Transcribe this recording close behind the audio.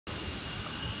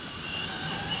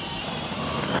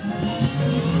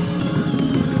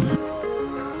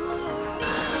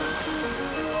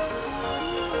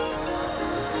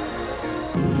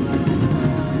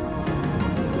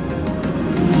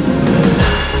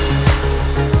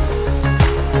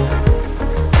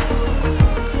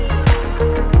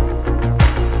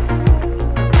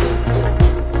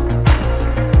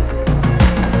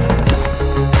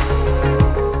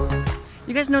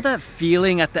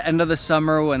feeling at the end of the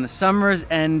summer when the summer is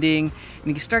ending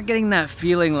and you start getting that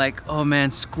feeling like, oh man,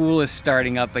 school is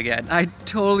starting up again. I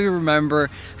totally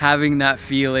remember having that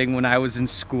feeling when I was in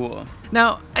school.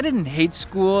 Now, I didn't hate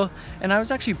school, and I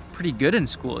was actually pretty good in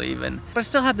school even, but I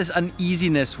still had this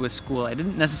uneasiness with school. I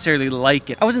didn't necessarily like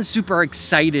it. I wasn't super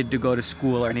excited to go to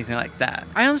school or anything like that.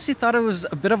 I honestly thought it was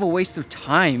a bit of a waste of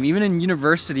time. Even in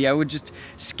university, I would just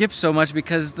skip so much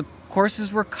because the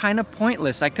courses were kind of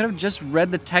pointless. I could have just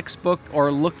read the textbook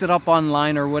or looked it up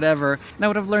online or whatever, and I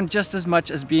would have learned just as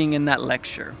much as being in that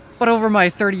lecture. But over my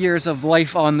 30 years of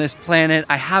life on this planet,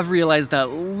 I have realized that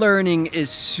learning is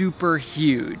super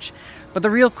huge. But the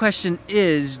real question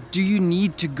is, do you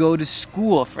need to go to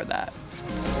school for that?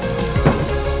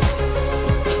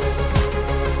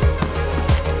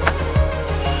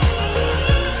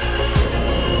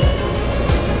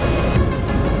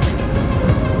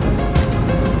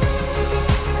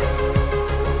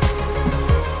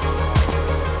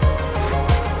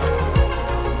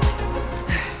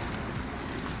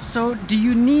 So, do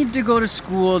you need to go to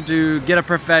school to get a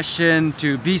profession,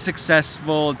 to be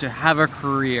successful, to have a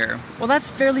career? Well, that's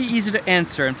fairly easy to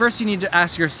answer. And first you need to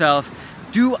ask yourself,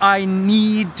 do I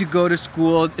need to go to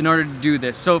school in order to do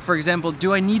this? So for example,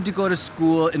 do I need to go to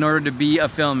school in order to be a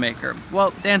filmmaker?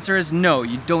 Well, the answer is no,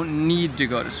 you don't need to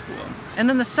go to school. And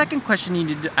then the second question you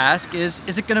need to ask is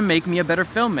it gonna make me a better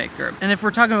filmmaker? And if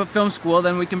we're talking about film school,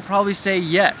 then we can probably say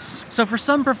yes. So for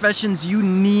some professions, you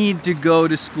need to go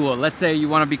to school. Let's say you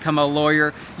wanna become a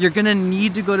lawyer, you're gonna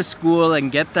need to go to school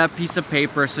and get that piece of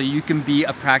paper so you can be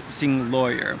a practicing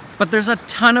lawyer. But there's a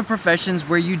ton of professions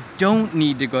where you don't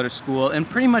need to go to school, and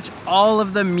pretty much all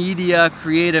of the media,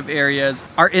 creative areas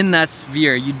are in that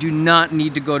sphere. You do not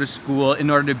need to go to school in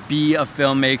order to be a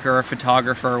filmmaker or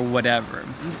photographer or whatever.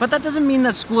 But that doesn't mean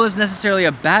that school is necessarily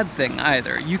a bad thing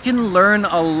either. You can learn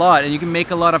a lot and you can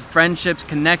make a lot of friendships,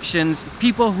 connections,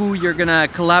 people who you're gonna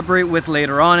collaborate with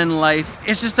later on in life.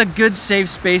 It's just a good safe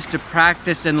space to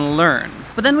practice and learn.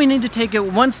 But then we need to take it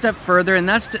one step further, and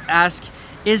that's to ask,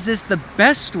 is this the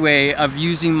best way of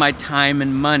using my time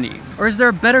and money? Or is there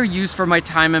a better use for my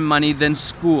time and money than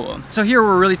school? So here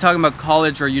we're really talking about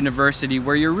college or university,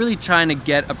 where you're really trying to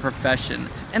get a profession.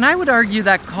 And I would argue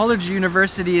that college or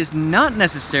university is not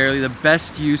necessarily the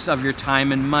best use of your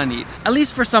time and money. At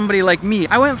least for somebody like me.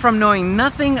 I went from knowing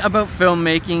nothing about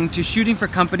filmmaking to shooting for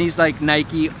companies like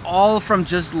Nike, all from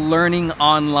just learning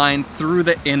online through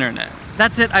the internet.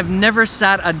 That's it, I've never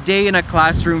sat a day in a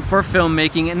classroom for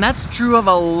filmmaking, and that's true of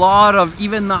a lot of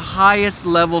even the highest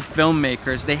level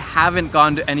filmmakers. They haven't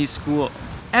gone to any school.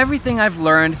 Everything I've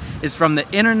learned is from the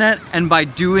internet and by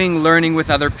learning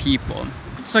with other people.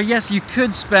 So yes, you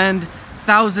could spend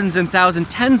thousands and thousands,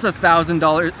 tens of thousands of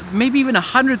dollars, maybe even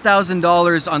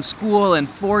 $100,000 on school in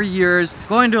 4 years,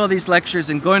 going to all these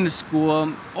lectures and going to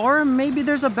school. Or maybe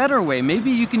there's a better way. Maybe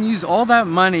you can use all that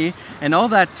money and all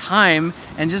that time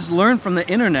and just learn from the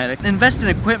internet. Invest in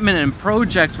equipment and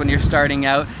projects when you're starting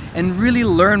out and really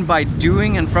learn by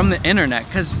doing and from the internet,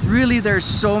 because really there's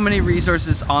so many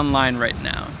resources online right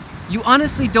now. You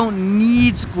honestly don't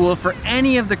need school for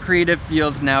any of the creative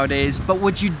fields nowadays, but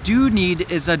what you do need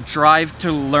is a drive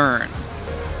to learn.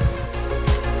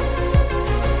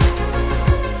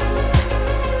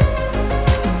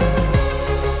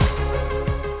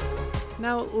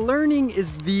 Now, learning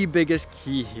is the biggest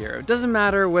key here. It doesn't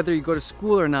matter whether you go to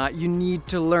school or not, you need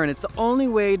to learn. It's the only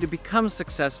way to become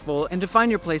successful and to find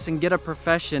your place and get a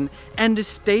profession, and to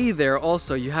stay there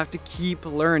also. You have to keep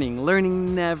learning.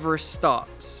 Learning never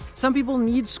stops. Some people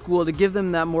need school to give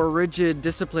them that more rigid,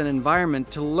 disciplined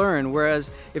environment to learn, whereas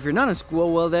if you're not in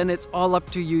school, well then it's all up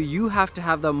to you. You have to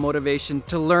have the motivation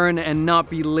to learn and not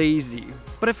be lazy.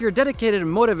 But if you're dedicated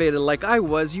and motivated like I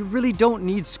was, you really don't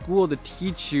need school to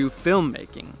teach you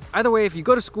filmmaking. Either way, if you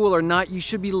go to school or not, you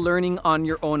should be learning on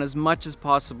your own as much as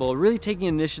possible, really taking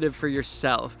initiative for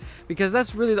yourself, because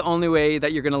that's really the only way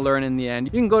that you're gonna learn in the end.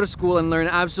 You can go to school and learn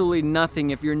absolutely nothing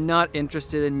if you're not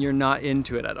interested and you're not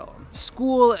into it at all.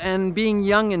 School and being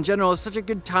young in general is such a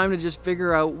good time to just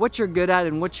figure out what you're good at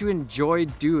and what you enjoy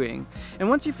doing. And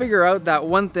once you figure out that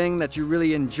one thing that you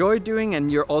really enjoy doing and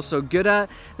you're also good at,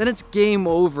 then it's game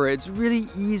over. It's really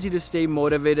easy to stay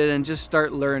motivated and just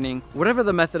start learning. Whatever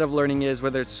the method of learning is,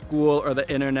 whether it's school or the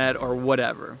internet or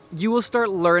whatever, you will start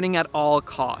learning at all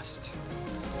cost.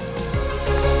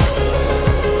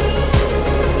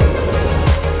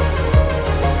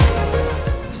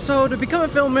 So to become a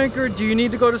filmmaker, do you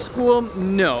need to go to school?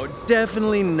 No,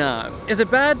 definitely not. Is it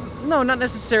bad? No, not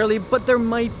necessarily, but there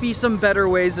might be some better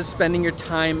ways of spending your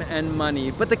time and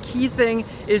money. But the key thing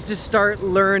is to start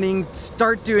learning,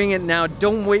 start doing it now.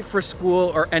 Don't wait for school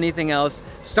or anything else.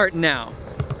 Start now.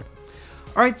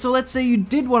 Alright, so let's say you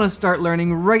did want to start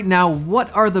learning right now.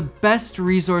 What are the best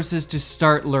resources to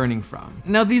start learning from?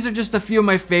 Now, these are just a few of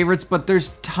my favorites, but there's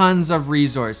tons of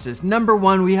resources. Number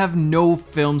one, we have No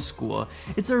Film School.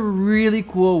 It's a really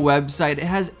cool website. It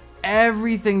has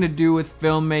everything to do with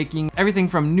filmmaking, everything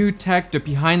from new tech to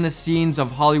behind the scenes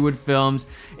of Hollywood films.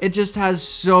 It just has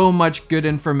so much good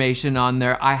information on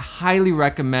there. I highly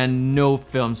recommend No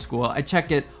Film School. I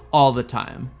check it all the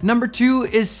time. Number two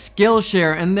is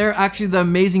Skillshare, and they're actually the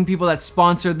amazing people that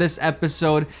sponsored this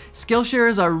episode. Skillshare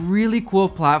is a really cool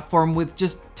platform with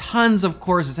just tons of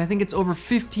courses. I think it's over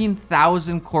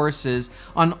 15,000 courses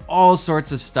on all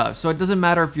sorts of stuff. So it doesn't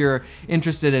matter if you're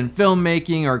interested in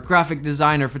filmmaking or graphic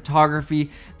design or photography,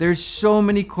 there's so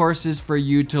many courses for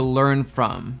you to learn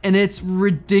from. And it's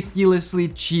ridiculously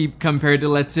cheap compared to,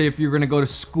 let's say, if you're gonna go to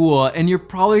school, and you're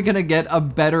probably gonna get a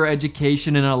better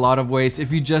education in a lot of ways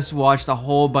if you just watched a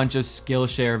whole bunch of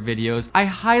Skillshare videos. I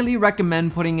highly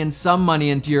recommend putting in some money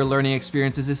into your learning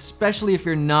experiences, especially if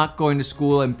you're not going to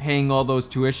school and paying all those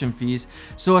tuition fees.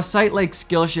 So a site like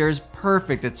Skillshare is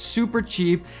perfect. It's super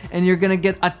cheap and you're gonna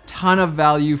get a ton of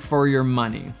value for your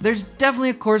money. There's definitely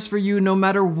a course for you no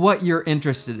matter what you're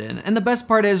interested in. And the best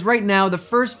part is right now, the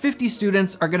first 50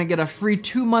 students are gonna get a free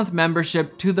 2-month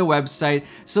membership to the website.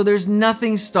 So there's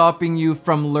nothing stopping you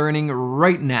from learning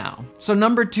right now. So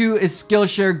number two is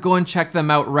Skillshare. Go and check them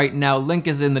out right now. Link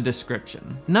is in the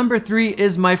description. Number three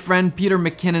is my friend Peter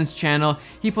McKinnon's channel.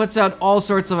 He puts out all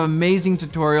sorts of amazing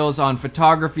tutorials on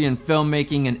photography and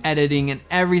filmmaking and editing and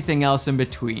everything else in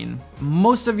between.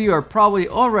 Most of you are probably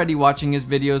already watching his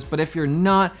videos, but if you're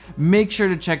not, make sure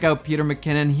to check out Peter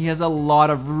McKinnon. He has a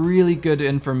lot of really good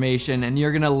information and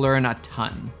you're gonna learn a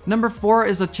ton. Number four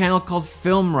is a channel called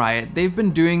Film Riot. They've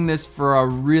been doing this for a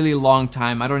really long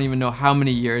time. I don't even know how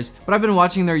many years, but I've been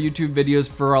watching their YouTube videos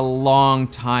for a long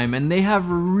time and they have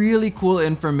really cool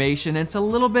information. It's a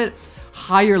little bit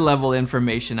higher level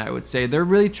information, I would say. They're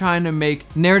really trying to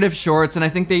make narrative shorts, and I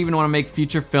think they even want to make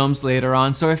feature films later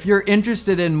on. So if you're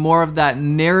interested in more of that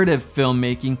narrative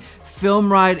filmmaking,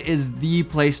 Film Riot is the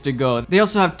place to go. They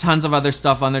also have tons of other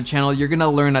stuff on their channel. You're gonna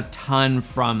learn a ton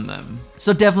from them.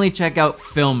 So definitely check out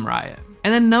Film Riot.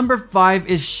 And then number five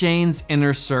is Shane's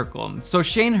Inner Circle. So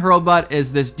Shane Hurlbut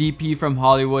is this DP from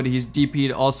Hollywood. He's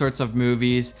DP'd all sorts of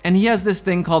movies. And he has this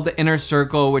thing called the Inner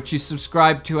Circle, which you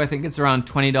subscribe to. I think it's around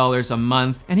 $20 a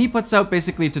month. And he puts out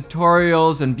basically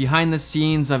tutorials and behind the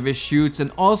scenes of his shoots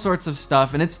and all sorts of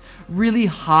stuff. And it's really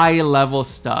high level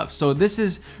stuff. So this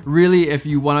is really, if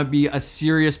you want to be a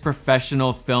serious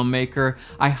professional filmmaker,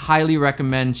 I highly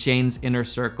recommend Shane's Inner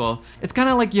Circle. It's kind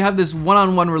of like you have this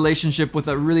one-on-one relationship with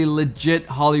a really legit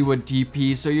Hollywood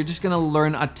DP, so you're just gonna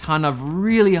learn a ton of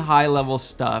really high level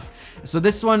stuff. So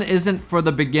this one isn't for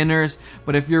the beginners,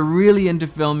 but if you're really into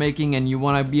filmmaking and you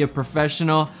want to be a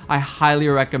professional, I highly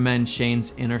recommend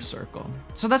Shane's Inner Circle.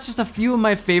 So that's just a few of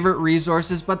my favorite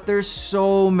resources, but there's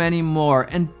so many more,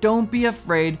 and don't be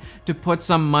afraid to put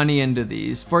some money into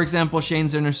these. For example,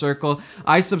 Shane's Inner Circle,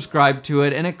 I subscribe to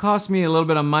it and it costs me a little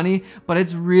bit of money, but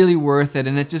it's really worth it,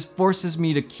 and it just forces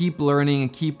me to keep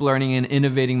learning and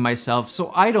innovating myself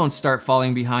so I don't start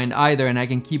falling behind either and I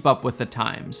can keep up with the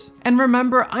times. And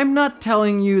remember, I'm not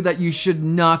telling you that you should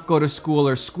not go to school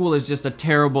or school is just a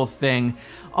terrible thing.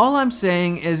 All I'm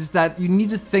saying is that you need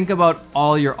to think about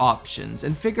all your options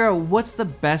and figure out what's the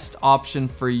best option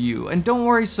for you. And don't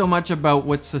worry so much about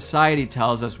what society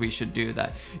tells us we should do,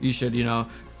 that you should,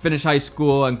 finish high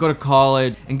school and go to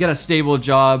college and get a stable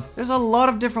job. There's a lot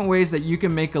of different ways that you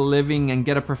can make a living and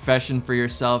get a profession for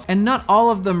yourself, and not all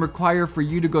of them require for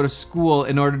you to go to school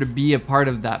in order to be a part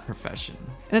of that profession.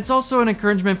 And it's also an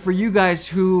encouragement for you guys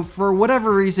who, for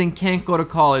whatever reason, can't go to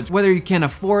college. Whether you can't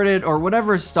afford it or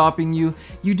whatever is stopping you,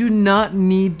 you do not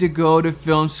need to go to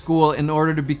film school in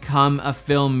order to become a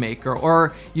filmmaker,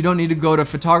 or you don't need to go to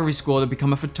photography school to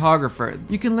become a photographer.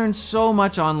 You can learn so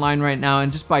much online right now,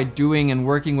 and just by doing and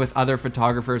working with other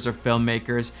photographers or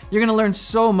filmmakers, you're gonna learn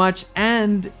so much,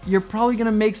 and you're probably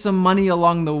gonna make some money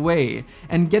along the way.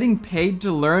 And getting paid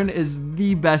to learn is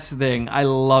the best thing. I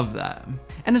love that.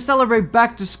 And to celebrate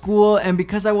back to school, and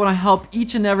because I want to help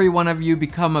each and every one of you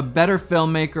become a better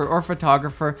filmmaker or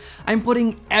photographer, I'm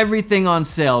putting everything on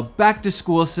sale. Back to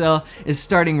school sale is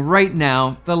starting right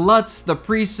now. The LUTs, the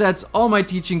presets, all my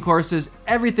teaching courses,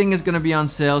 everything is going to be on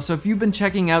sale. So if you've been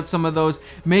checking out some of those,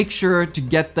 make sure to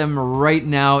get them right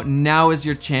now. Now is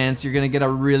your chance. You're going to get a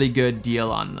really good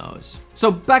deal on those.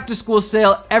 So back to school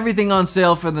sale, everything on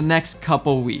sale for the next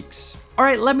couple weeks.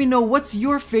 Alright, let me know what's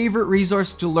your favorite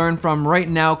resource to learn from right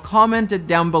now. Comment it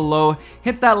down below,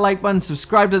 hit that like button,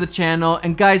 subscribe to the channel,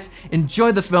 and guys,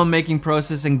 enjoy the filmmaking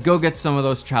process and go get some of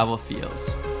those travel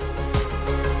feels.